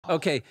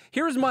Okay,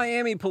 here's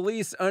Miami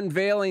police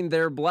unveiling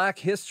their Black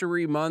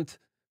History Month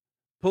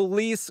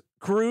police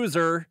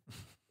cruiser.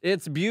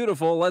 It's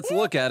beautiful. Let's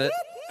look at it.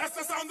 That's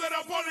the sound of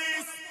the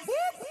police.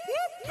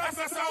 That's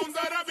the sound of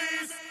the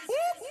beast.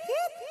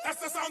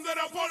 That's the sound of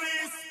the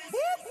police.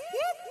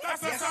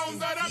 That's the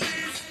sound of the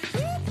beast.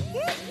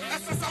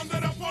 That's the sound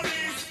of the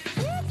police.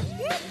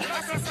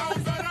 That's the sound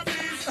of the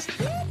beast.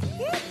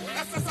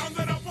 That's the sound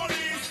of the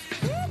police.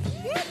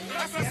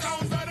 That's the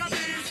sound of the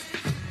beast.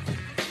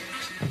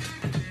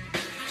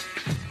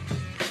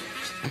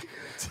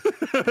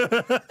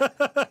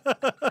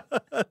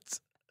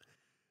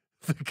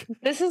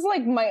 This is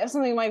like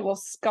something Michael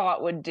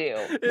Scott would do.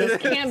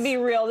 This can't be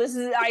real. This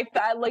is like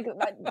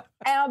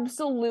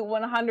absolute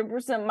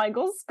 100%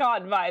 Michael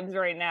Scott vibes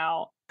right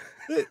now.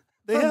 They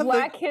For have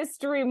Black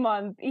History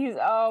Month.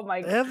 Oh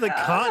my god. They have the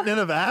continent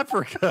of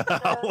Africa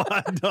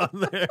outlined on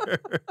there.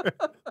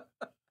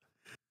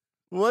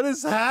 What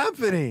is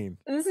happening?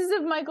 This is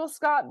if Michael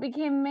Scott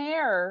became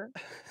mayor.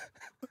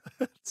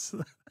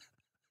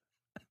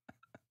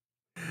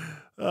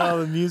 Oh,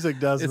 the music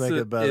does make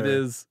it better. It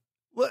is.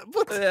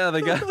 What's Yeah,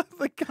 they got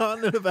the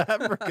continent of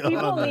Africa.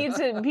 People need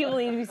to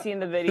be seeing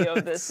the video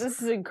of this. This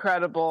is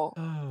incredible.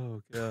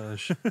 Oh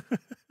gosh.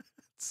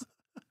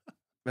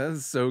 That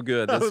is so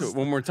good. That's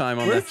one more time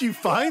on that. Where did you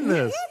find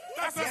this?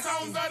 That's the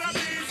sound of the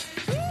beast.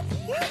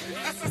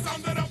 That's the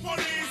sound of the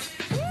police.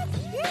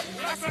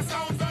 That's the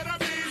sound of the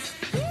beast.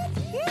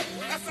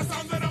 That's the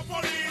sound of the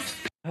police.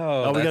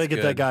 Oh, we gotta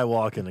get that guy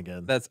walking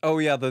again. That's the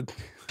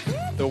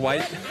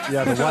white.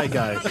 Yeah, the white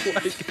guy. The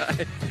white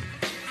guy.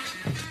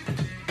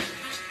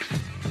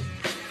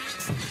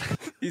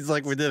 He's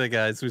like, we did it,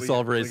 guys. We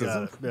solved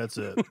racism. That's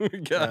it. We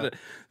got it.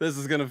 This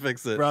is gonna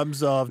fix it. Problem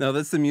solved. No,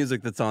 that's the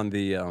music that's on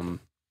the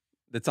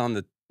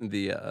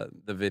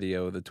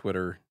video, the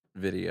Twitter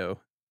video.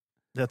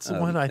 That's the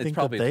one I think it's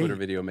probably that a Twitter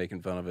video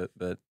making fun of it,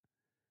 but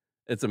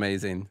it's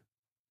amazing.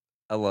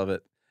 I love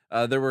it.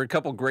 There were a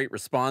couple great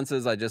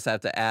responses. I just have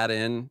to add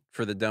in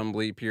for the dumb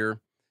bleep here.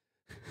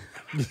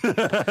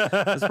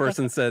 This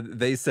person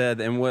they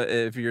said, and what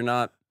if you're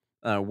not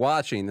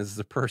watching? This is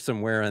a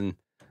person wearing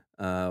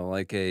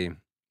like a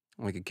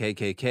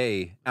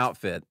KKK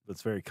outfit.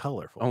 That's very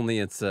colorful. Only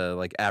it's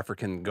like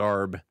African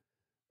garb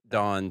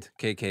donned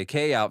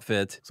KKK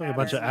outfit. It's like a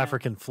bunch of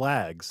African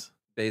flags.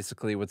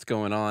 Basically, what's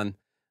going on?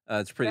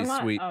 It's pretty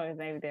sweet. Oh,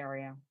 maybe there we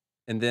go.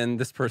 And then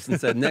this person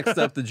said, next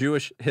up, the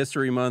Jewish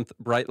History Month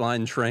Bright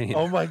Line Train.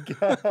 Oh my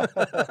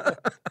god.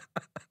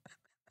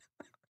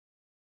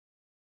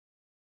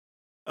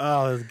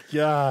 Oh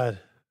god.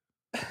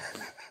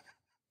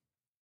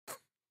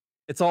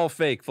 It's all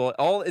fake.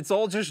 It's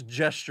all just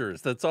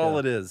gestures. That's all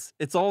it is.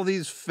 It's all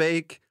these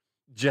fake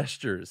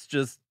gestures,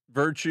 just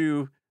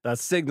virtue.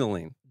 That's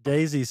signaling.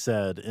 Daisy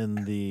said in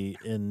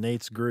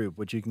Nate's group,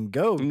 which you can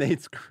go.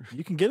 Nate's group.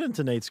 You can get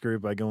into Nate's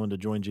group by going to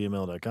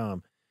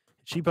joingml.com.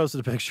 She posted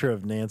a picture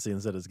of Nancy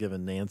and said it's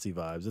giving Nancy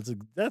vibes.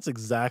 That's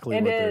exactly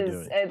what they're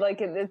doing.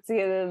 It's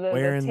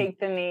the take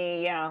the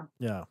knee, yeah.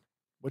 Yeah.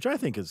 Which I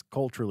think is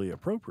culturally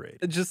appropriate.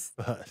 It just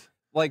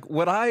like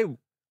what I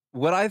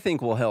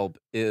think will help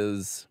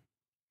is,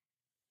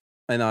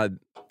 and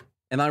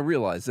I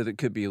realize that it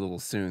could be a little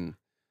soon,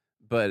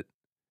 but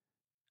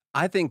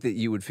I think that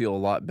you would feel a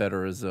lot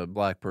better as a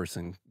black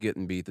person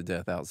getting beat to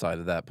death outside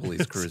of that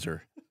police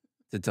cruiser,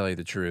 to tell you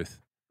the truth.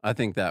 I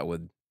think that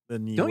would.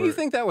 You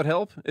think that would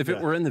help if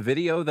it were in the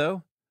video,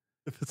 though?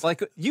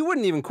 Like, you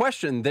wouldn't even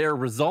question their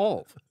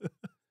resolve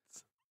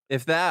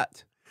if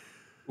that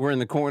were in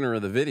the corner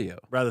of the video.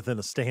 Rather than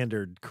a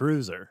standard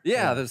cruiser.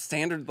 Yeah, the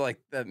standard, like,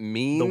 that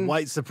mean. The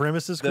white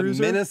supremacist cruiser?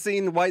 The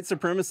menacing white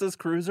supremacist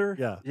cruiser?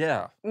 Yeah.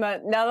 Yeah.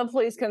 But now the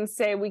police can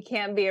say we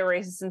can't be a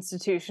racist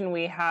institution.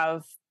 We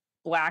have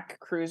black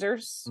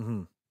cruisers.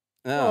 Mm-hmm.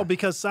 Well,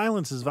 because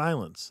silence is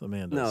violence,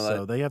 Amanda.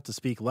 So they have to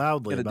speak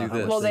loudly about how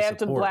much Well, they have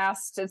support. to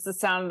blast. It's the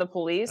sound of the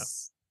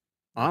police.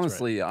 Yeah.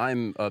 Honestly,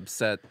 I'm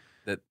upset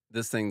that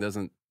this thing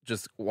doesn't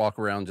just walk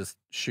around just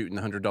shooting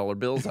 $100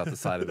 bills out the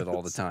side of it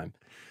all the time.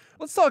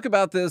 Let's talk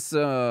about this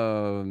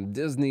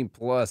Disney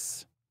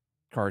Plus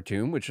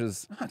cartoon, which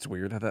is, it's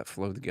weird how that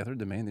flowed together,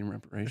 demanding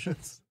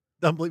reparations.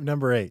 Dumb Bleep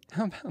number 8.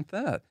 How about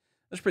that?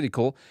 That's pretty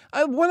cool.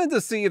 I wanted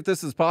to see if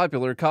this is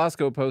popular.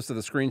 Costco posted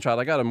a screenshot.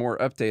 I got a more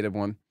updated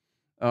one.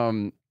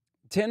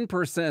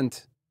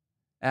 10%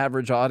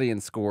 average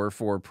audience score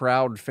for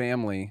Proud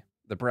Family,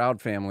 the Proud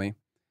Family,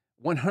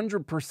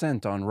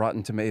 100% on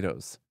Rotten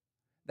Tomatoes.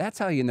 That's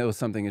how you know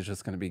something is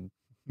just going to be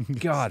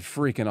god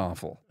freaking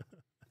awful.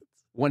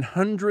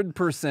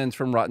 100%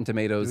 from Rotten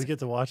Tomatoes. Do we get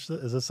to watch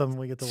this? Is this something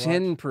we get to watch?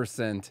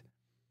 10%.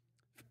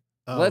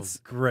 Oh,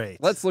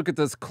 great. Let's look at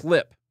this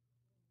clip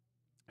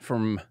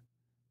from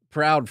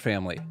Proud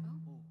Family.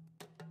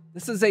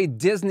 This is a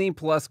Disney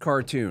Plus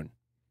cartoon.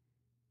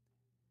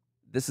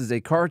 This is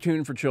a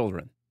cartoon for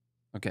children.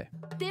 Okay.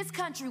 This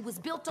country was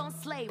built on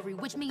slavery,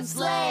 which means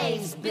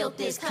slaves built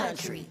this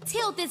country.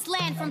 Tilled this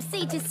land from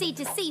sea to sea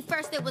to sea.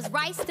 First there was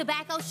rice,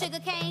 tobacco, sugar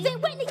cane. Then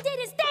Whitney did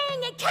his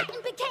thing and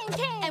cotton became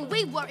king. And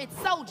we were its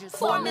soldiers,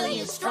 4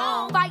 million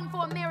strong. Fighting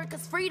for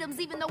America's freedoms,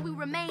 even though we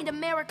remained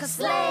America's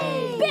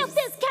slaves. Built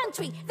this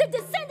country. The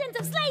descendants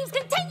of slaves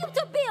continue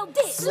to build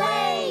this.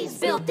 Slaves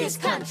built this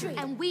country.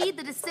 And we,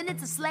 the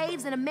descendants of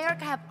slaves in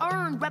America, have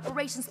earned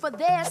reparations for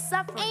their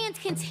suffering. And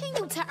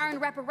continue to earn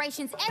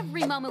reparations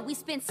every moment we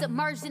spend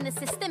submerged in the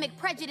systemic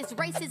prejudice,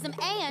 racism,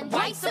 and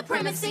white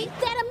supremacy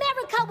that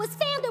America was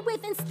founded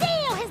with and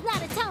still has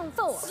not atoned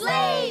for.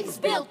 Slaves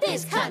built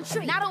this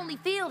country. Not only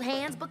field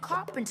hands, but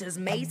carpenters,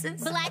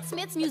 masons,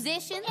 blacksmiths,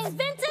 musicians,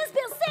 inventors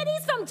built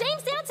cities from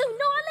Jamestown to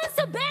New Orleans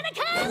to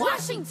Banneker,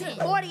 Washington.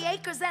 40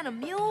 acres and a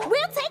mule.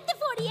 We'll take the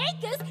 40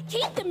 acres,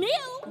 keep the mule.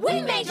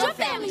 We made your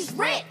families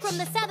rich. From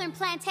the southern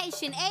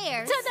plantation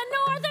heirs to the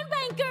northern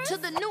bankers to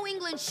the New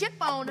England ship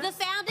owners, the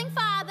founding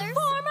fathers,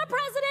 former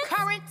presidents,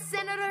 current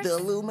senators, the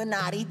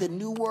Illuminati, the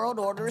New World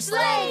Order.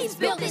 Slaves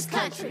built this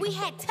country. We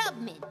had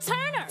Tubman,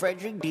 Turner,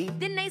 Frederick D.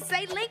 Didn't they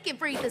say Lincoln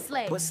freed the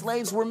slaves? But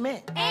slaves were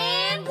men.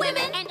 And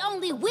women. And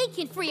only we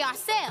can free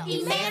ourselves.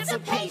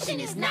 Emancipation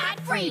is not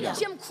freedom.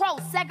 Jim Crow,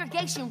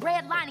 segregation,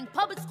 redlining,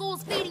 public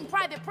schools, feeding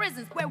private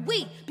prisons, where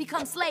we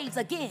become slaves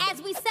again.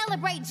 As we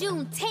celebrate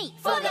Juneteenth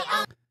for the...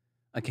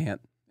 I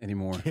can't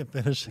anymore. Can't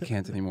finish I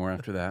can't anymore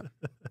after that.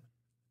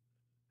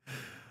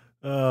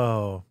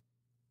 Oh.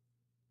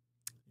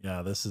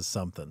 Yeah, this is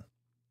something.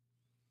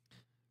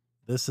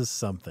 This is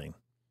something.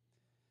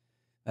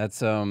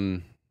 That's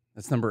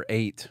number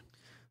 8.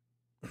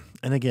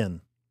 And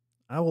again,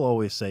 I will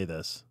always say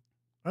this.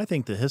 I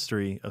think the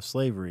history of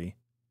slavery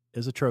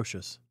is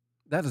atrocious.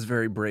 That is a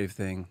very brave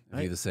thing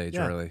of you to say, yeah,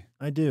 Charlie.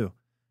 I do.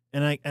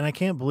 And I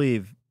can't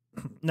believe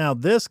now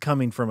this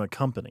coming from a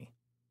company,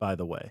 by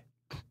the way,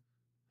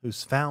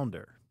 whose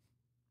founder,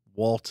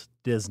 Walt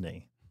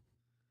Disney,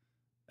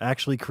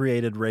 actually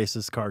created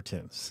racist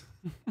cartoons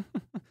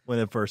when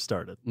it first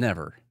started.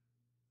 Never.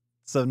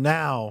 So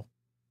now,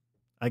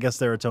 I guess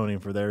they're atoning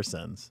for their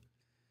sins.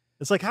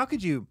 It's like, how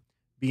could you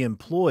be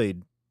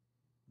employed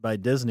by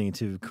Disney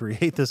to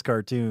create this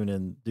cartoon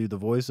and do the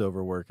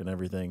voiceover work and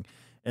everything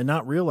and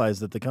not realize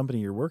that the company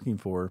you're working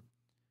for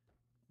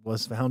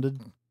was founded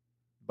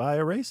by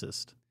a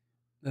racist?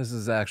 This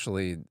is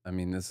actually, I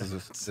mean, this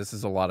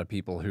is a lot of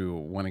people who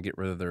want to get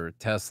rid of their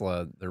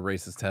Tesla, their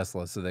racist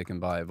Tesla, so they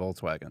can buy a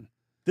Volkswagen.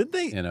 Did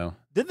they?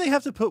 Did they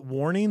have to put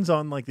warnings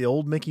on like the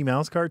old Mickey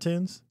Mouse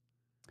cartoons?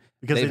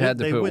 Because they've had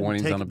to put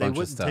warnings on a bunch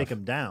of stuff. They wouldn't take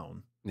them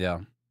down.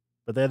 Yeah,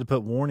 but they had to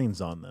put warnings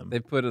on them. They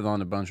put it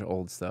on a bunch of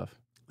old stuff.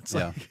 It's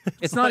like,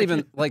 it's not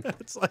even like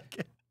it's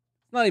like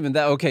not even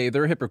that. Okay,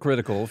 they're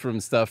hypocritical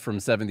from stuff from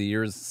 70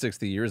 years,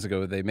 60 years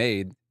ago they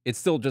made. It's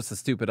still just a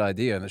stupid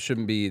idea, and it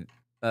shouldn't be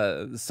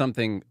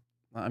something.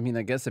 I mean,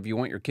 I guess if you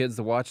want your kids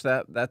to watch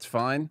that, that's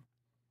fine.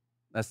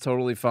 That's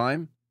totally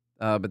fine.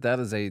 But that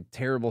is a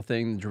terrible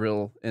thing to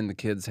drill in the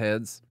kids'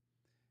 heads.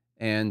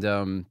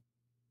 And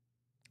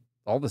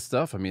all the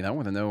stuff, I mean, I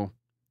want to know.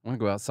 I want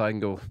to go outside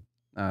and go,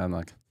 I'm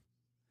like,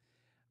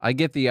 I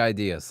get the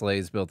idea.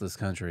 Slaves built this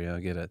country. I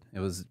get it.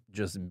 It was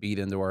just beat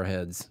into our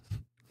heads.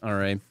 All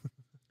right.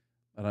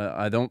 But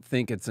I don't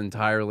think it's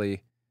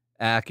entirely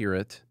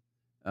accurate.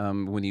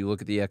 When you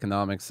look at the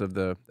economics of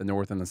the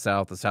North and the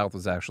South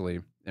was actually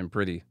in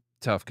pretty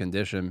tough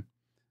condition.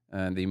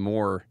 And the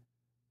more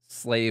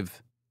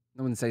slave,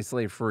 I wouldn't say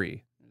slave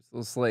free, there's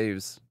little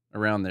slaves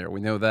around there. We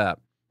know that.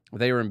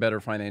 They were in better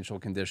financial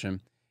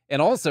condition.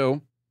 And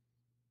also,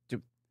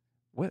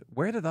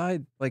 where did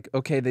I, like,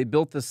 okay, they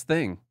built this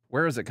thing.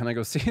 Where is it? Can I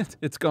go see it?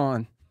 It's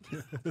gone.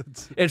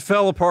 It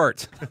fell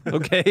apart.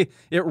 Okay.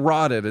 It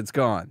rotted. It's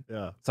gone.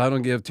 Yeah. So I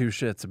don't give 2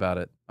 shits about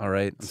it. All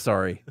right. I'm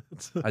sorry.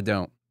 I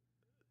don't.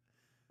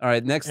 All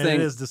right. Next thing.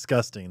 It is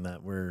disgusting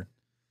that we're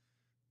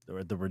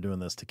doing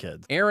this to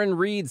kids. Aaron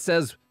Reed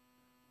says,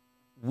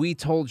 we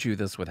told you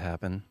this would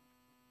happen.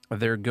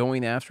 They're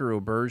going after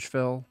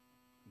Obergefell,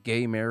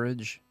 gay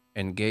marriage,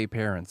 and gay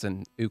parents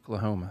in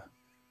Oklahoma.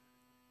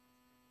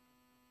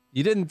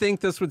 You didn't think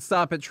this would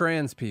stop at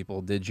trans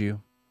people, did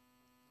you?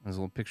 There's a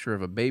little picture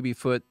of a baby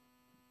foot,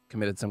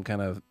 committed some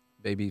kind of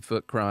baby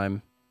foot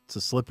crime. It's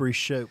a slippery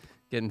slope.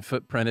 Getting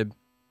foot printed.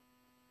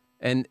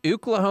 An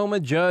Oklahoma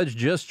judge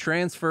just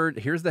transferred.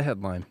 Here's the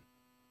headline.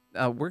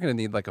 We're going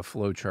to need like a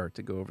flow chart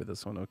to go over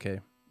this one, okay?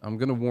 I'm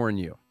going to warn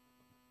you.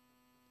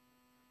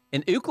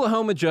 An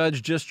Oklahoma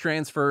judge just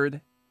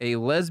transferred a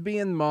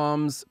lesbian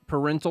mom's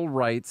parental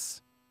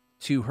rights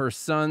to her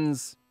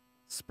son's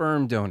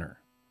sperm donor.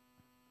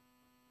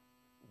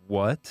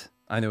 What?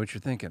 I know what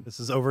you're thinking. This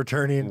is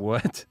overturning.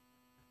 What?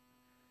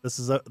 This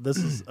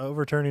is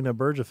overturning a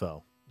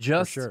Obergefell.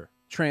 Just for sure.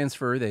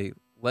 Transferred a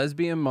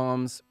lesbian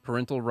mom's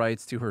parental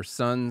rights to her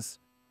son's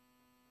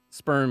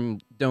sperm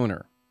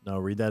donor. No,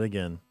 read that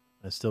again.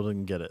 I still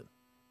didn't get it.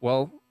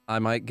 Well, I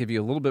might give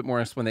you a little bit more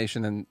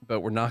explanation,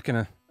 but we're not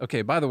going to.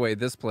 Okay, by the way,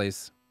 this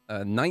place,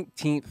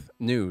 19th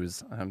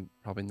News,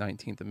 probably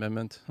 19th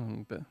Amendment,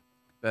 I'm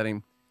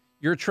betting,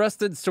 your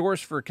trusted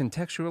source for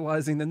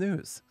contextualizing the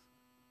news.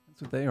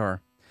 That's what they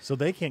are. So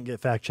they can't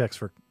get fact checks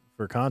for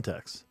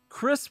context.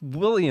 Chris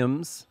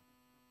Williams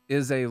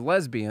is a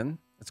lesbian.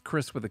 It's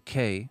Chris with a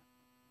K.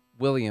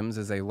 Williams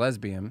is a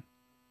lesbian.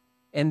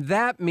 And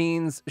that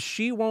means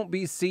she won't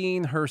be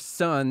seeing her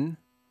son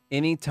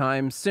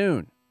anytime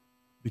soon.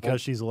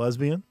 Because she's a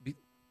lesbian?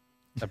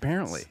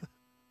 Apparently.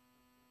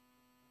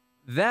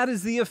 That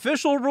is the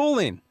official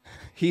ruling.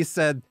 He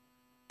said,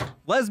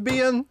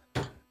 lesbian.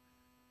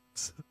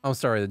 I'm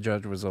sorry, the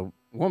judge was a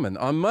woman.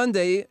 On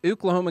Monday,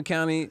 Oklahoma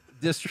County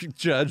District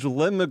Judge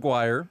Lynn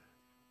McGuire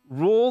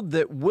ruled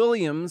that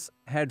Williams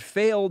had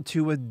failed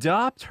to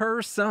adopt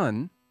her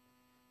son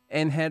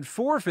and had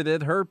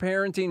forfeited her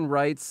parenting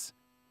rights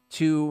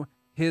to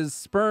his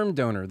sperm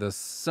donor, the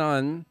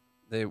son,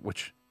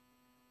 which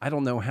I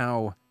don't know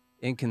how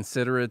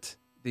inconsiderate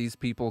these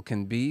people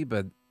can be,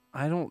 but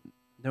I don't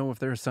know if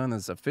their son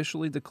is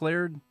officially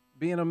declared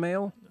being a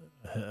male.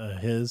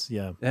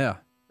 Yeah. Yeah,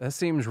 that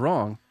seems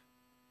wrong.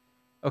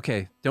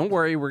 Okay, don't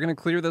worry. We're going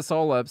to clear this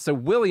all up. So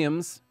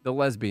Williams, the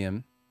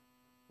lesbian,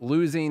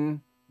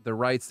 losing the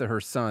rights to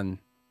her son.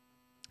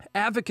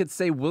 Advocates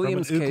say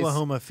Williams' From an case...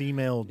 Oklahoma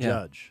female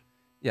judge.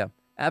 Yeah.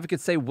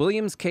 Advocates say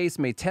Williams' case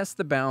may test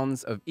the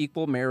bounds of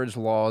equal marriage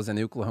laws in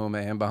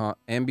Oklahoma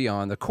and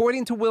beyond.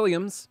 According to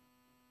Williams,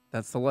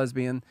 that's the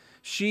lesbian,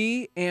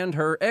 she and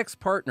her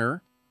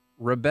ex-partner,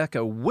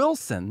 Rebecca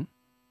Wilson...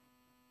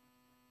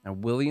 Now,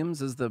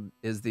 Williams is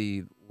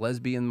the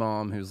lesbian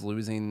mom who's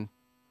losing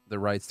the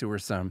rights to her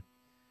son.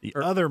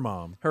 Her other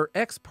mom. Her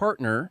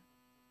ex-partner,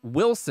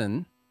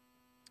 Wilson,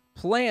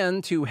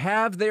 planned to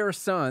have their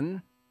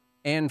son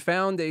and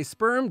found a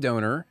sperm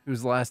donor,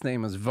 whose last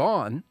name is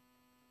Vaughn,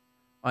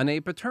 on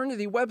a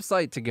paternity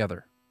website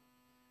together.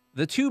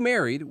 The two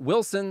married,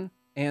 Wilson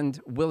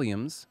and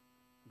Williams,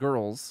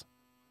 girls,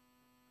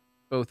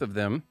 both of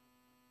them,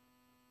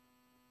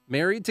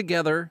 married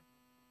together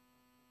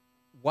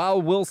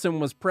while Wilson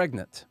was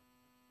pregnant.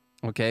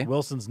 Okay.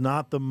 Wilson's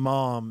not the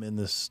mom in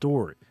this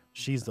story.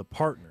 She's the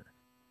partner.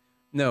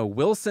 No,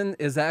 Wilson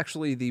is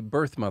actually the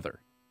birth mother.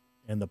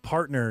 And the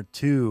partner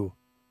to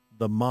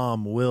the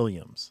mom,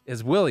 Williams.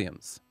 Is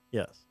Williams.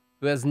 Yes.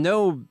 Who has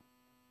no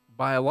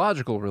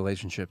biological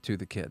relationship to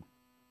the kid.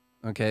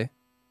 Okay?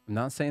 I'm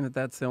not saying that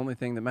that's the only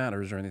thing that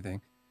matters or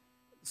anything.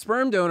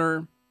 Sperm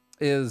donor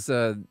is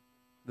the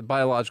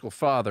biological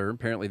father.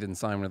 Apparently didn't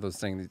sign one of those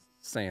things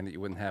saying that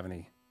you wouldn't have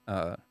any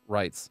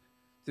rights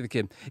to the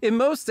kid. In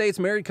most states,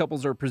 married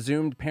couples are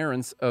presumed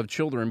parents of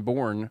children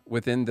born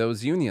within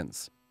those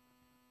unions.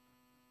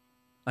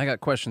 I got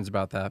questions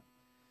about that.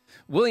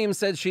 Williams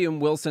said she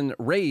and Wilson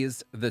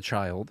raised the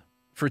child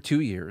for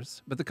 2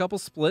 years, but the couple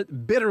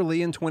split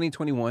bitterly in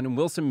 2021, and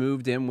Wilson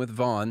moved in with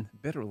Vaughn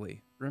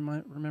bitterly.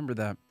 Remember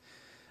that.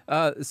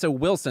 So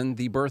Wilson,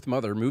 the birth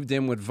mother, moved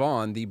in with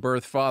Vaughn, the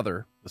birth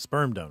father, the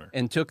sperm donor,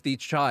 and took the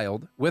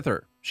child with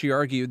her. She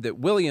argued that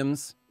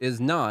Williams is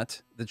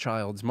not the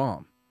child's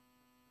mom.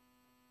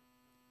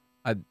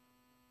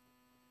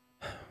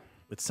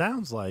 It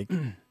sounds like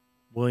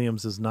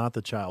Williams is not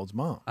the child's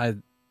mom.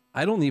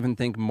 I don't even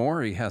think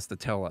Maury has to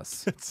tell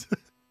us.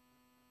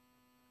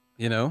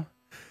 You know?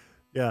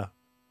 Yeah.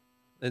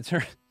 It's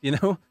her, you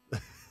know?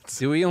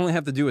 Do we only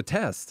have to do a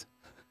test?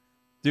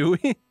 Do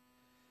we?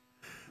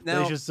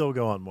 Now, they should still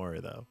go on Maury,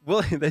 though.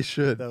 Well, they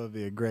should. That would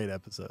be a great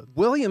episode.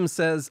 Williams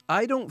says,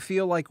 I don't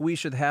feel like we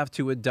should have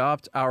to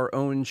adopt our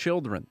own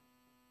children.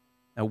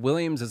 Now,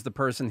 Williams is the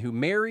person who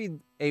married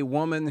a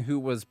woman who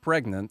was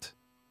pregnant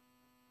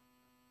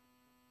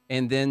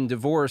and then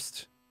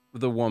divorced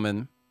the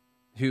woman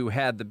who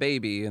had the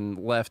baby and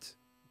left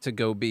to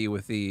go be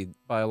with the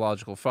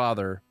biological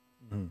father.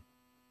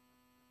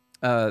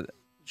 Mm-hmm.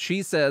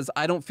 She says,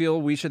 I don't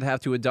feel we should have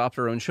to adopt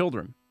our own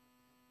children.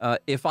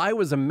 If I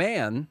was a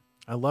man...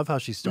 I love how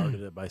she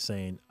started it by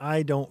saying,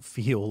 I don't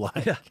feel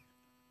like... Yeah.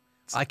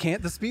 I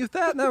can't dispute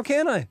that now,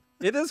 can I?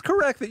 It is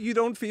correct that you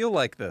don't feel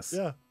like this.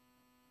 Yeah.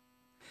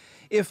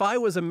 If I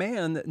was a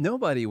man,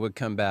 nobody would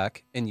come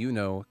back and,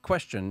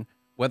 question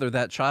whether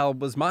that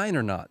child was mine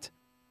or not.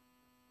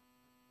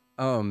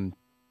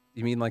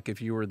 You mean like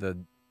if you were the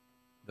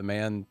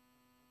man,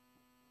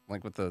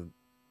 like with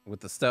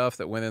the stuff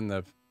that went in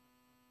the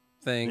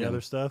thing, the and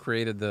other stuff,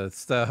 created the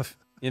stuff,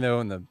 and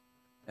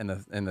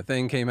the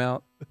thing came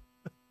out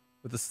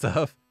with the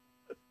stuff.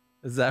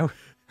 Is that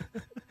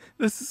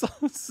this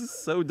is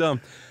so dumb?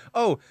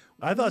 Oh,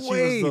 I thought she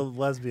was the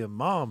lesbian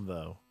mom,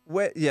 though.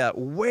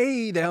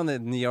 Way down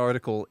in the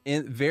article,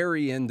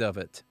 very end of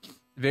it.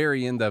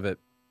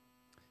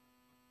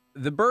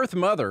 The birth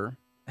mother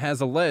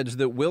has alleged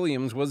that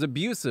Williams was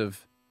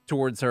abusive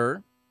towards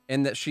her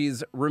and that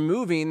she's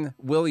removing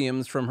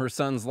Williams from her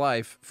son's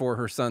life for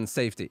her son's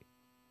safety.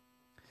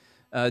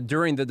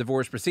 During the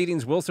divorce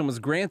proceedings, Wilson was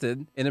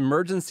granted an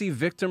emergency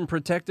victim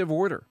protective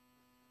order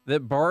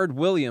that barred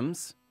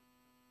Williams,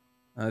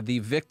 the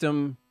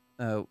victim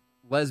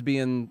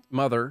lesbian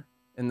mother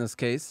in this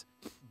case,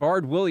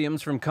 barred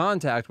Williams from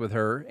contact with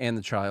her and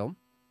the child.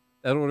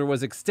 That order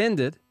was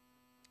extended.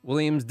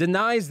 Williams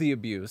denies the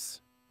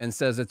abuse and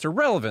says it's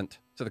irrelevant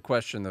to the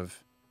question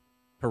of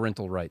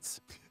parental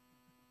rights.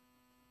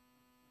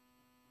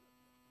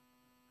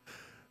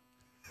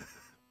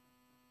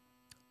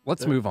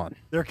 Let's move on.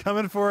 They're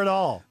coming for it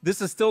all.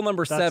 This is still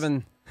number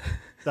 7.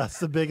 That's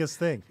the biggest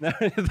thing.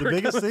 The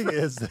biggest thing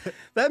is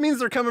that means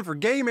they're coming for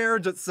gay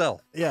marriage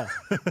itself. Yeah.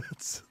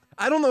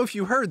 I don't know if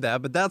you heard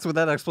that, but that's what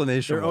that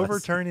explanation They're was.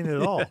 overturning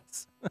it all.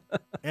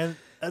 And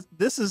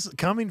this is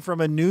coming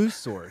from a news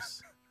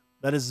source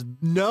that is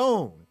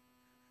known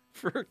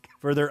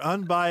for their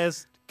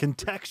unbiased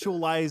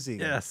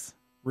contextualizing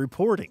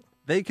reporting.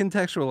 They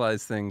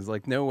contextualize things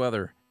like no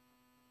other.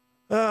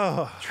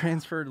 Oh.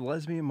 Transferred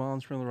lesbian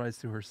mom's parental rights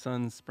to her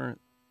son's sperm.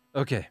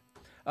 Okay.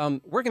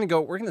 We're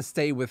gonna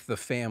stay with the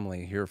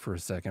family here for a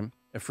second.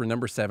 For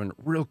number 7,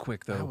 real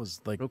quick though. That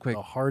was like real quick.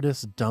 the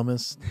hardest,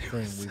 dumbest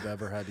thing we've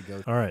ever had to go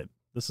through. All right.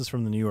 This is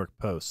from the New York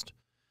Post.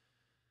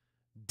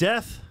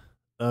 Death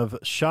of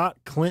shot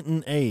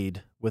Clinton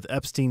aide with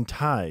Epstein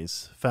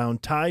ties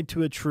found tied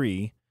to a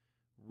tree,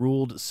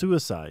 ruled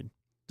suicide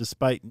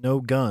despite no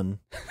gun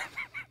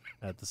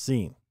at the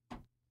scene.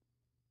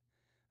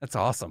 That's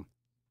awesome.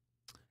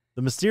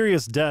 The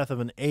mysterious death of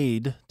an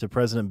aide to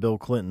President Bill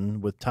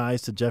Clinton with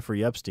ties to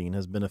Jeffrey Epstein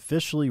has been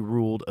officially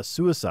ruled a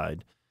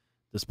suicide,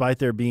 despite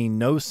there being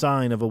no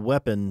sign of a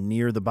weapon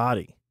near the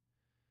body.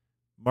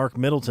 Mark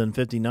Middleton,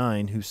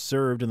 59, who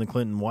served in the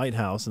Clinton White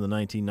House in the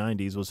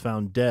 1990s, was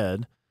found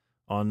dead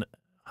on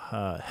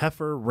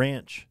Heifer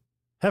Ranch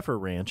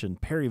in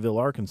Perryville,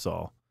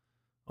 Arkansas,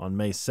 on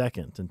May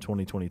 2nd in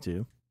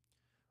 2022.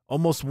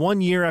 Almost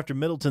 1 year after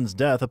Middleton's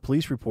death, a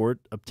police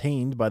report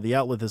obtained by the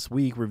outlet this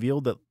week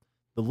revealed that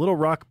the Little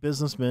Rock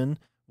businessman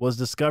was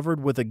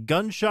discovered with a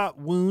gunshot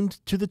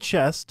wound to the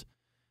chest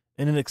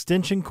and an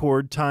extension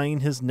cord tying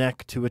his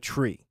neck to a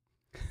tree.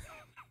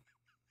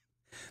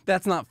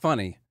 That's not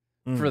funny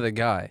for the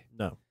guy.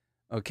 No.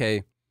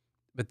 Okay.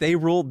 But they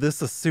ruled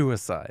this a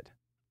suicide.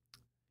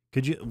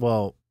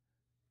 Well,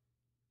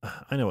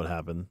 I know what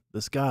happened.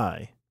 This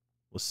guy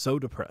was so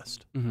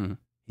depressed. Mm-hmm.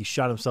 He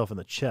shot himself in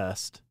the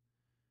chest.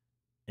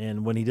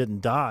 And when he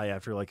didn't die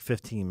after like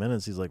 15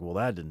 minutes, he's like, well,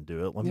 that didn't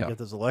do it. Let me get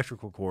this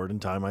electrical cord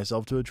and tie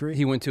myself to a tree.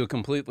 He went to a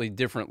completely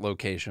different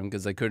location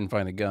because they couldn't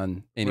find a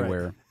gun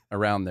anywhere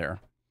around there.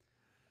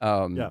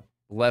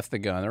 Left the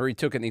gun, or he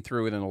took it and he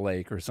threw it in a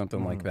lake or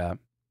something like that.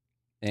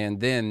 And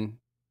then,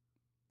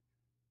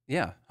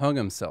 hung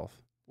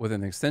himself with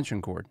an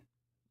extension cord.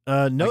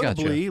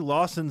 Notably,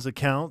 Lawson's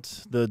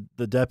account,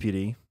 the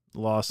deputy,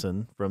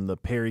 Lawson, from the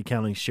Perry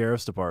County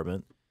Sheriff's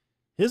Department,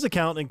 his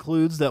account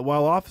includes that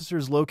while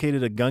officers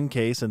located a gun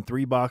case and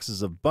 3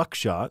 boxes of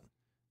buckshot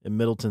in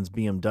Middleton's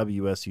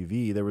BMW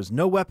SUV, there was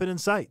no weapon in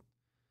sight.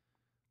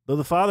 Though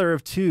the father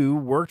of 2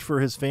 worked for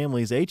his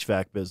family's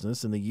HVAC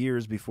business in the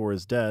years before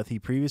his death, he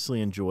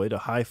previously enjoyed a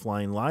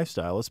high-flying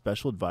lifestyle as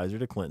special advisor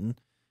to Clinton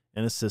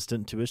and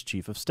assistant to his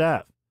chief of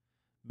staff.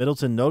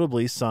 Middleton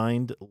notably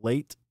signed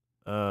late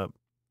pedophile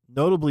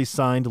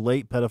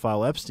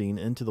Epstein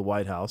into the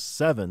White House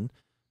 7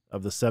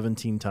 of the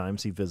 17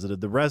 times he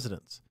visited the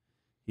residence.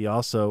 He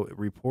also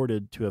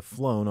reported to have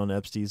flown on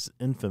Epstein's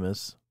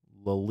infamous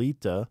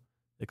Lolita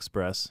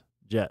Express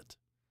jet.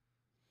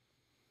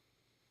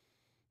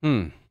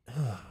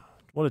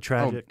 What a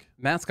tragic.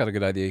 Matt's got a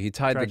good idea. He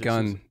tied the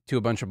gun season. to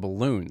a bunch of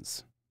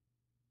balloons,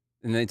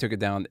 and then he took it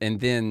down, and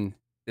then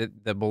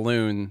the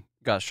balloon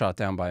got shot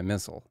down by a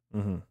missile.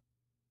 Mm-hmm.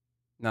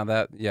 Now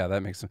that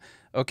makes sense.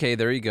 Okay,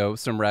 there you go.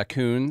 Some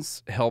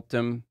raccoons helped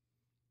him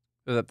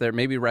up there.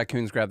 Maybe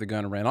raccoons grabbed the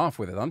gun and ran off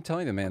with it. I'm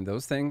telling you, man,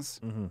 those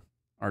things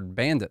are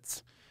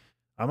bandits.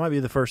 I might be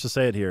the first to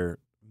say it here.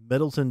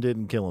 Middleton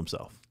didn't kill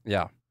himself.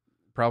 Yeah,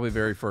 probably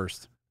very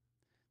first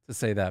to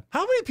say that.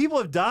 How many people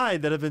have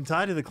died that have been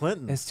tied to the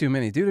Clintons? It's too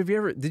many, dude.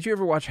 Did you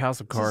ever watch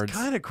House of Cards? It's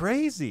kind of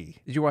crazy.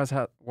 Did you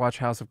watch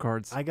House of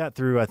Cards? I got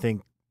through, I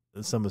think,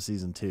 some of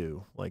season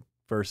 2, like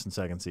first and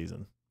second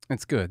season.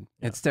 It's good.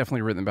 Yeah. It's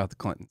definitely written about the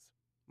Clintons,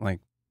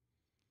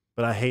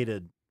 but I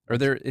hated.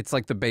 It's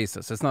like the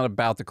basis. It's not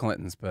about the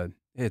Clintons, but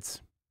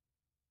it's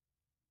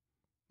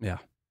about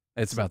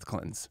the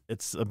Clintons.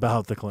 It's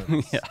about the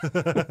Clintons.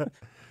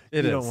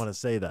 You don't want to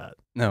say that.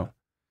 No.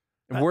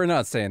 We're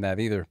not saying that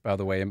either, by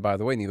the way. And by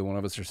the way, neither one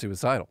of us are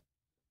suicidal.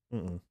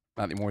 Not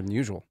any more than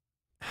usual.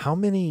 How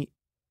many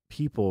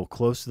people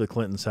close to the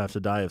Clintons have to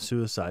die of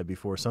suicide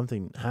before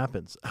something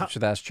happens? You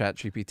should ask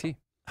ChatGPT.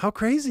 How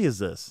crazy is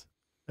this?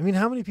 I mean,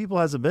 how many people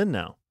has it been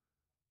now?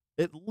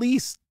 At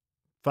least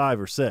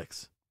 5 or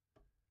 6.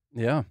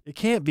 Yeah. It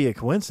can't be a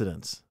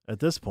coincidence at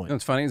this point. You know,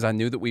 what's funny is I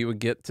knew that we would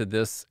get to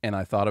this, and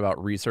I thought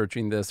about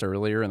researching this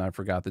earlier, and I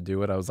forgot to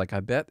do it. I was like, I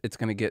bet it's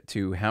going to get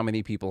to how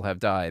many people have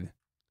died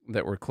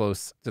that were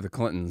close to the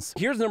Clintons.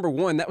 Here's number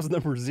 1. That was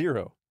number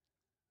 0.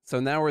 So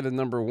now we're the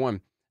number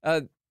 1.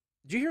 Did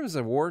you hear there's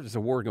a war? There's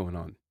a war going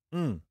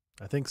on.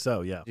 I think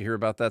so, yeah. Did you hear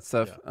about that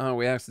stuff? Yeah. Oh,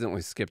 we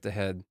accidentally skipped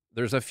ahead.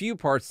 There's a few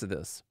parts to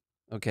this,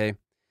 okay?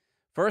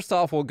 First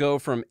off, we'll go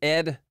from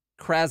Ed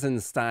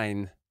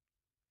Krasenstein.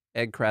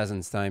 Ed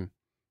Krasenstein.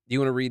 Do you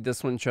want to read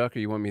this one, Chuck, or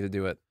you want me to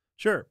do it?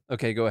 Sure.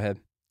 Okay, go ahead.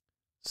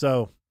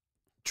 So,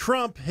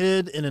 Trump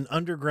hid in an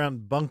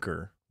underground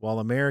bunker while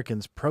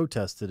Americans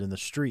protested in the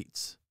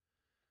streets.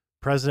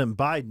 President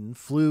Biden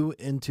flew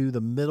into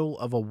the middle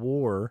of a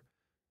war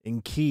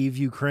in Kyiv,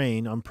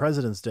 Ukraine on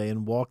President's Day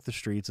and walked the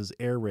streets as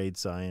air raid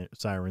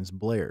sirens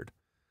blared.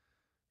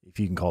 If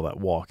you can call that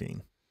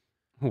walking.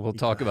 We'll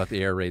talk about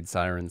the air raid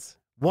sirens.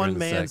 One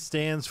man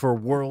stands for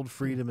world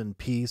freedom and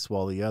peace,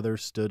 while the other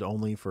stood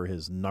only for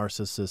his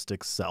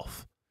narcissistic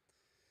self.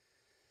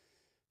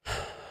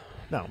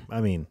 No,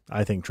 I mean,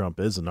 I think Trump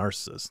is a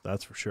narcissist.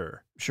 That's for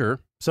sure. Sure.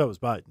 So is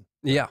Biden.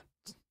 Yeah.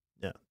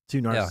 Yeah.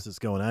 Two narcissists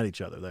going at each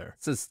other there.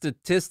 So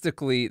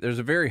statistically, there's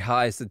a very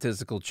high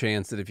statistical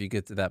chance that if you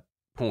get to that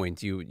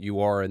point, you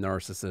are a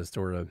narcissist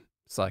or a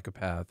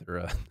psychopath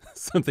or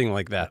something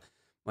like that.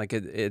 Like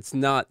it's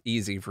not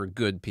easy for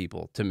good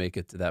people to make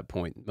it to that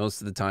point.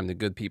 Most of the time, the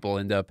good people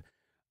end up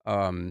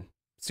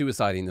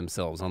suiciding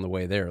themselves on the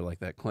way there, like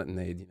that Clinton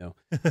aide, you know.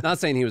 Not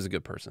saying he was a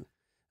good person.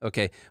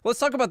 Okay, let's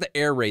talk about the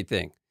air raid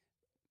thing.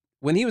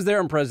 When he was there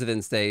on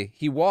President's Day,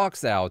 he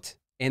walks out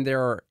and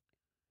there are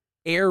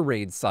air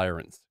raid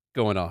sirens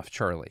going off,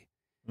 Charlie.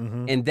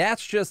 Mm-hmm. And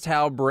that's just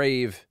how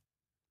brave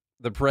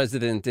the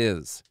president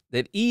is.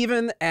 That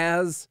even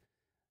as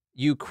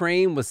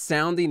Ukraine was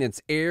sounding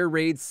its air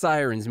raid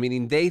sirens,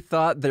 meaning they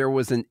thought there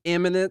was an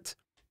imminent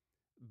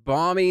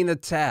bombing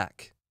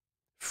attack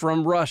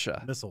from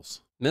Russia.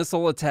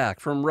 Missile attack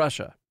from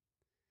Russia.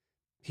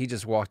 He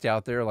just walked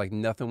out there like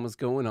nothing was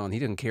going on. He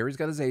didn't care. He's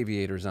got his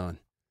aviators on.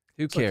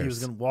 Who cares? Like he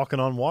was walking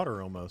on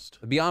water almost.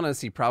 To be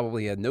honest, he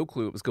probably had no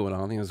clue what was going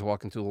on. He was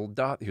walking to a little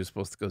dot he was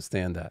supposed to go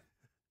stand at.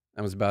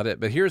 That was about it.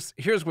 But here's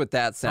what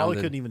that sounded.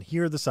 Probably couldn't even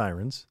hear the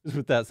sirens. Here's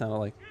what that sounded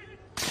like.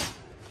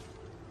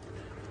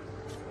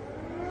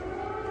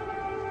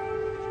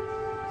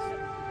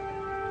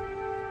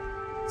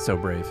 So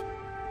brave.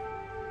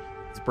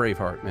 It's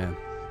Braveheart, man.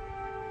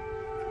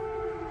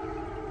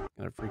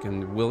 Got a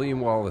freaking William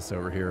Wallace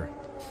over here.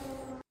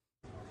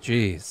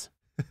 Jeez.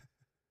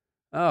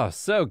 Oh,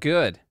 so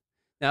good.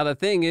 Now, the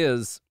thing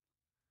is,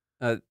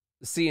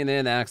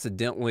 CNN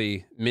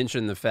accidentally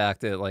mentioned the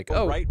fact that, like,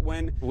 oh, right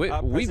when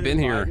we've been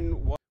here.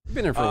 We've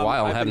been here for a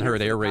while and haven't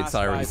heard air raid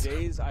sirens. 5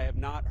 days, I have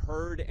not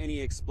heard any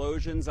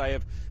explosions. I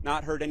have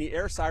not heard any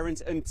air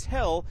sirens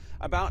until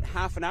about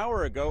half an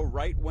hour ago,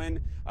 right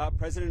when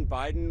President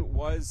Biden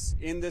was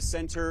in the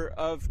center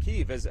of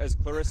Kyiv, as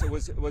Clarissa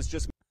was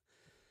just.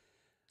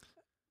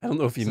 I don't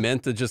know if he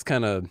meant to just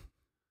kind of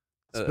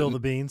spill the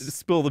beans.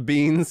 Spill the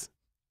beans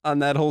on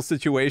that whole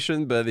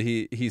situation, but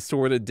he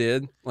sort of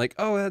did. Like,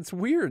 oh, that's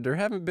weird. There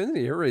haven't been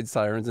any air raid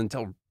sirens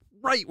until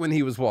right when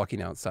he was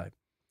walking outside.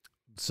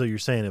 So you're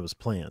saying it was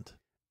planned?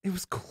 It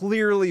was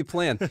clearly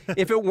planned.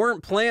 If it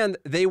weren't planned,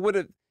 they would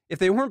have. If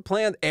they weren't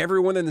planned,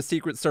 everyone in the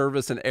Secret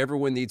Service and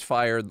everyone needs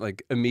fired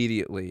like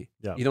immediately.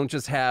 Yeah. You don't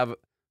just have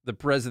the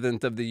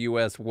president of the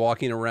U.S.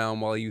 walking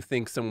around while you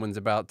think someone's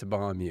about to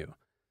bomb you.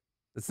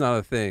 It's not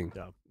a thing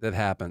that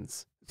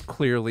happens. It's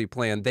clearly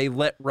planned. They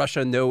let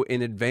Russia know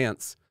in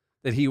advance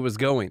that he was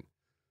going,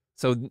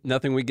 so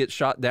nothing would get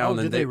shot down.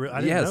 Oh, and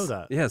I didn't know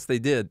that. Yes, they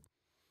did.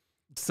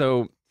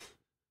 So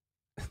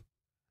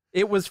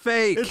it was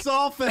fake. It's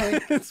all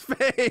fake. It's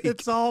fake.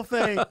 It's all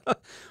fake.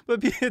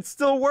 But it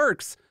still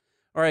works.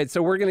 All right,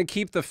 so we're going to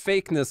keep the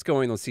fakeness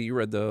going. Let's see. You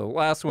read the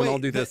last one. Wait, I'll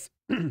do this.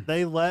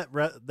 They let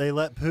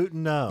Putin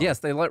know. Yes,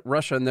 they let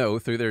Russia know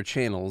through their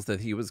channels that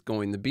he was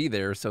going to be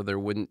there, so there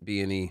wouldn't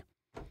be any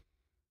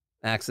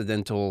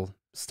accidental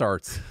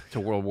starts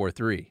to World War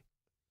III.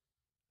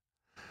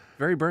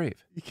 Very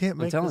brave. You can't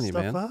make this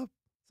stuff up.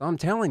 So I'm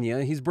telling you,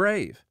 he's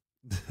brave.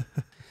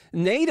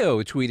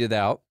 NATO tweeted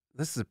out,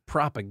 this is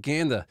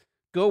propaganda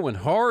going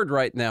hard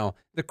right now.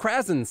 The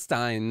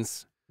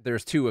Krasensteins,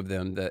 there's two of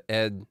them, the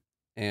Ed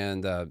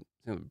and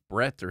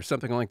Brett or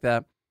something like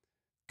that.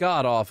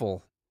 God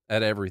awful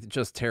at everything,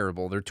 just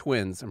terrible. They're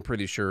twins, I'm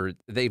pretty sure.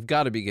 They've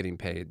got to be getting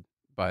paid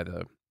by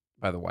the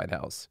White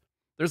House.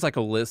 There's like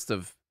a list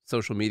of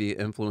social media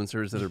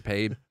influencers that are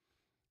paid.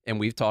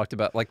 And we've talked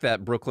about, like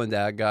that Brooklyn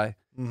dad guy,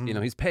 you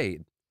know, he's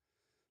paid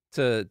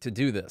to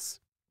do this.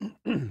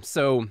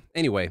 So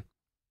anyway,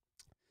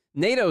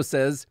 NATO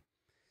says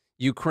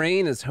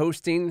Ukraine is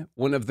hosting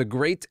one of the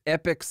great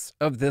epics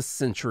of this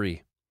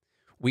century.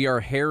 We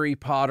are Harry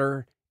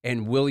Potter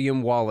and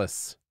William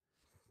Wallace,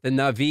 the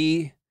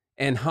Na'vi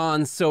and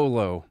Han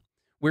Solo.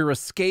 We're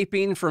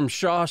escaping from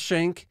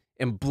Shawshank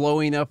and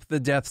blowing up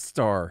the Death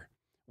Star.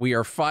 We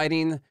are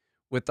fighting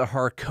with the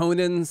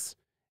Harkonnens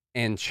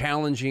and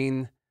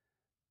challenging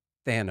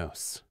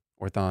Thanos.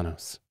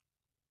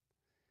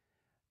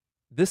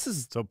 This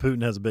is so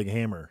Putin has a big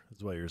hammer,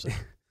 is what you're saying.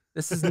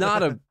 This is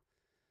not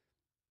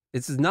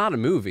a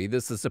movie.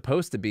 This is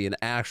supposed to be an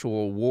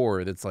actual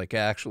war that's like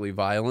actually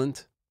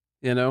violent,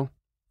 you know?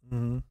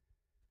 Mm-hmm.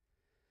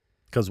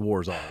 Because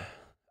wars are.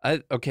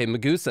 Okay,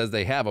 Magoo says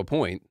they have a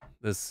point.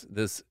 This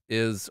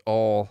is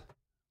all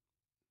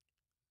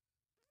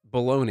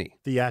baloney.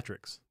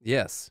 Theatrics.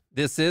 Yes.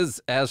 This is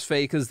as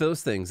fake as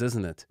those things,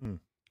 isn't it? Mm.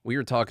 We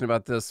were talking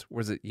about this.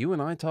 Was it you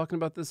and I talking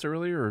about this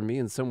earlier, or me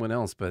and someone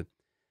else? But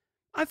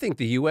I think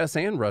the U.S.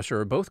 and Russia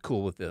are both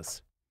cool with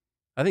this.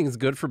 I think it's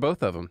good for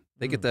both of them.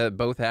 They get to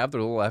both have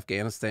their little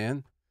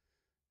Afghanistan.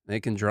 They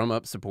can drum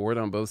up support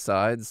on both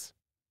sides,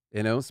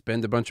 you know,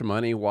 spend a bunch of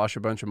money, wash a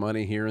bunch of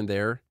money here and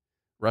there.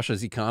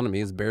 Russia's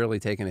economy is barely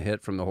taking a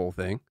hit from the whole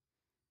thing.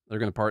 They're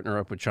going to partner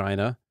up with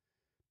China.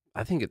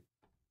 I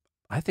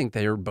think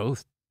they are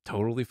both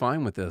totally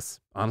fine with this.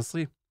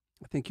 Honestly,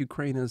 I think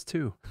Ukraine is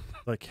too.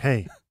 Like,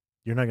 hey,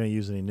 you're not going to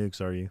use any nukes,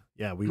 are you?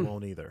 Yeah, we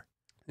won't either.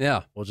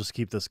 Yeah. We'll just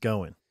keep this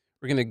going.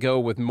 We're going to go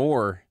with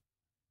more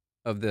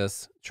of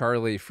this.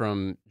 Charlie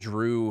from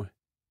Drew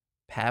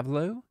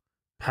Pavlo?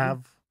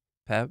 Pavlu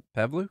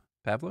dog?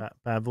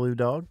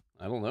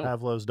 I don't know.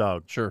 Pavlov's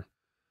dog. Sure.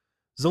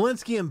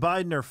 Zelensky and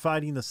Biden are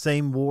fighting the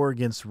same war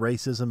against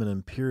racism and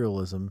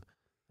imperialism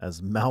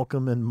as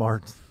Malcolm and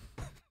Martin.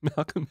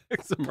 Malcolm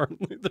X and Martin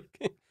Luther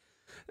King.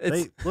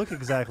 They look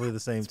exactly the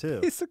same, too.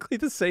 Basically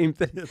the same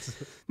thing.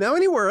 Now,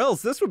 anywhere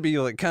else, this would be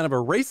like kind of a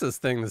racist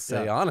thing to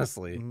say,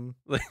 honestly. Mm-hmm.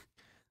 Like,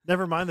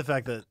 never mind the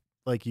fact that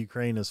like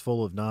Ukraine is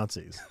full of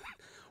Nazis.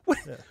 What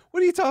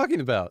are you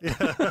talking about? Yeah.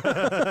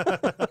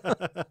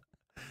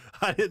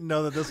 I didn't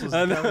know that this was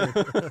coming.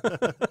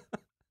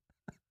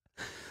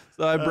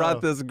 So I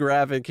brought this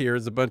graphic here.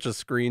 It's a bunch of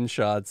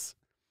screenshots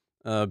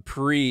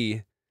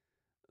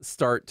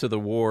pre-start to the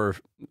war,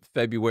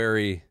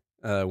 February,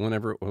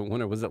 whenever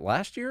was it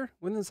last year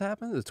when this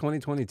happened? It was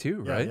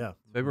 2022, right? Yeah.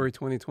 February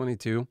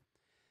 2022.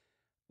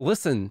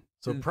 Listen.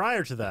 So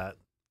prior to that,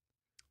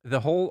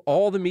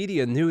 all the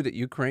media knew that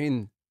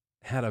Ukraine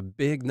had a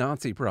big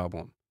Nazi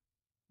problem.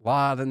 A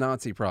lot of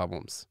Nazi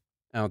problems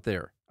out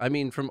there. I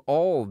mean, from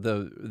all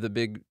the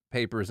big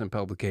papers and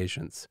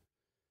publications.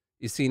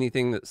 You see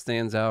anything that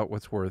stands out?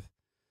 What's worth?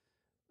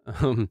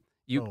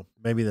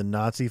 Maybe the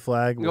Nazi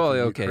flag with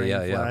the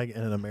Ukraine flag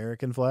and an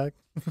American flag.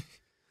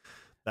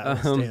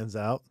 That one stands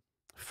out.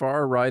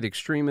 Far-right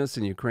extremists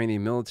in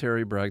Ukrainian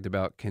military bragged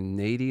about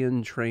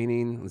Canadian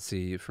training. Let's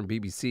see, from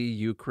BBC,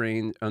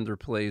 Ukraine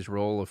underplays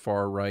role of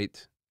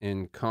far-right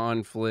in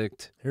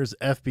conflict. Here's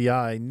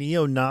FBI,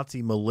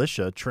 neo-Nazi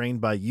militia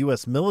trained by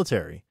U.S.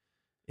 military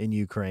in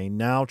Ukraine,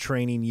 now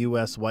training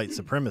U.S. white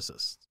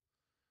supremacists.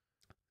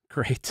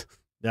 Great.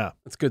 Yeah.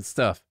 That's good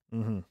stuff.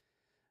 Mm-hmm.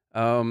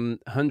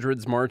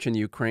 Hundreds march in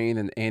Ukraine,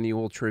 an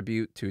annual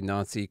tribute to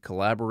Nazi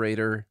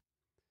collaborator.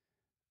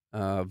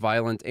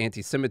 Violent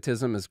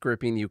anti-Semitism is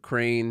gripping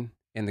Ukraine,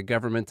 and the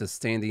government is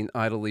standing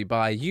idly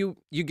by. You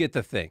get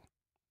the thing,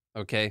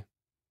 okay?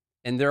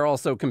 And they're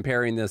also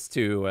comparing this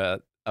to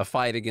a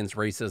fight against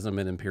racism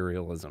and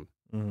imperialism.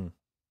 Mm-hmm.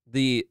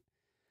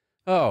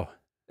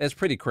 That's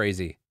pretty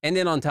crazy. And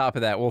then on top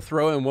of that, we'll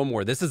throw in one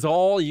more. This is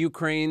all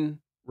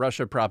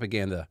Ukraine-Russia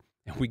propaganda,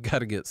 and we got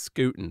to get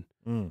scooting.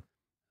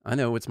 I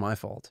know it's my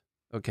fault.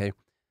 Okay.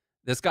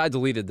 This guy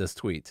deleted this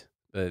tweet,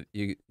 but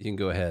you can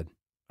go ahead.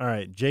 All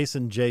right,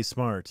 Jason J.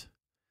 Smart.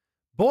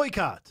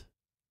 Boycott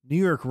New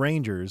York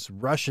Rangers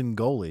Russian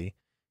goalie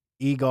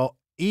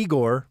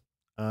Igor.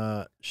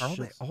 Are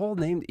they all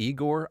named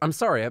Igor? I'm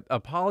sorry.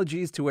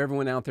 Apologies to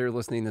everyone out there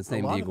listening that's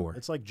named Igor.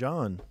 It's like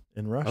John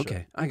in Russia.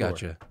 Okay, I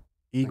got you.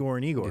 Igor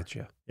and Igor. I get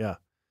you. Yeah.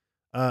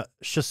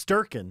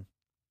 Shesterkin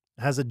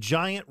has a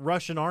giant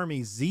Russian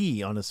army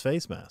Z on his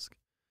face mask.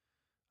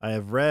 I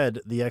have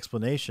read the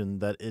explanation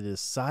that it is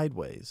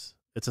sideways.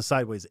 It's a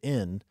sideways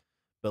N.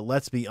 But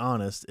let's be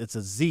honest, it's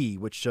a Z,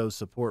 which shows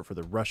support for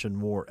the Russian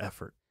war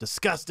effort.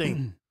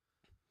 Disgusting.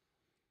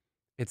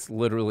 It's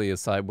literally a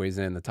sideways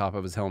N. The top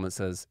of his helmet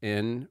says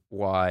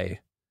NYR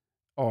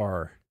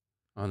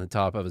on the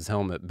top of his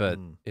helmet, but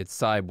it's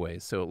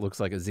sideways, so it looks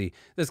like a Z.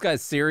 This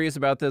guy's serious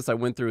about this. I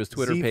went through his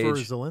Twitter Z page. for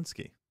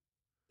Zelensky.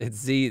 It's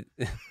Z.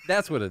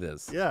 That's what it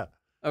is. Yeah.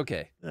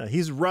 Okay. Yeah,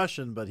 he's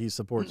Russian, but he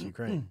supports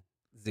Ukraine.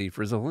 Z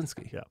for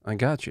Zelensky. Yeah. I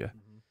got you.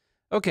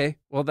 Okay.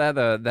 Well,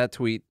 that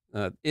tweet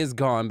is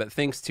gone, but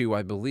thanks to,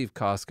 I believe,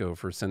 Costco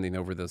for sending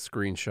over the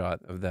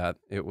screenshot of that.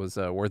 It was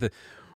worth it.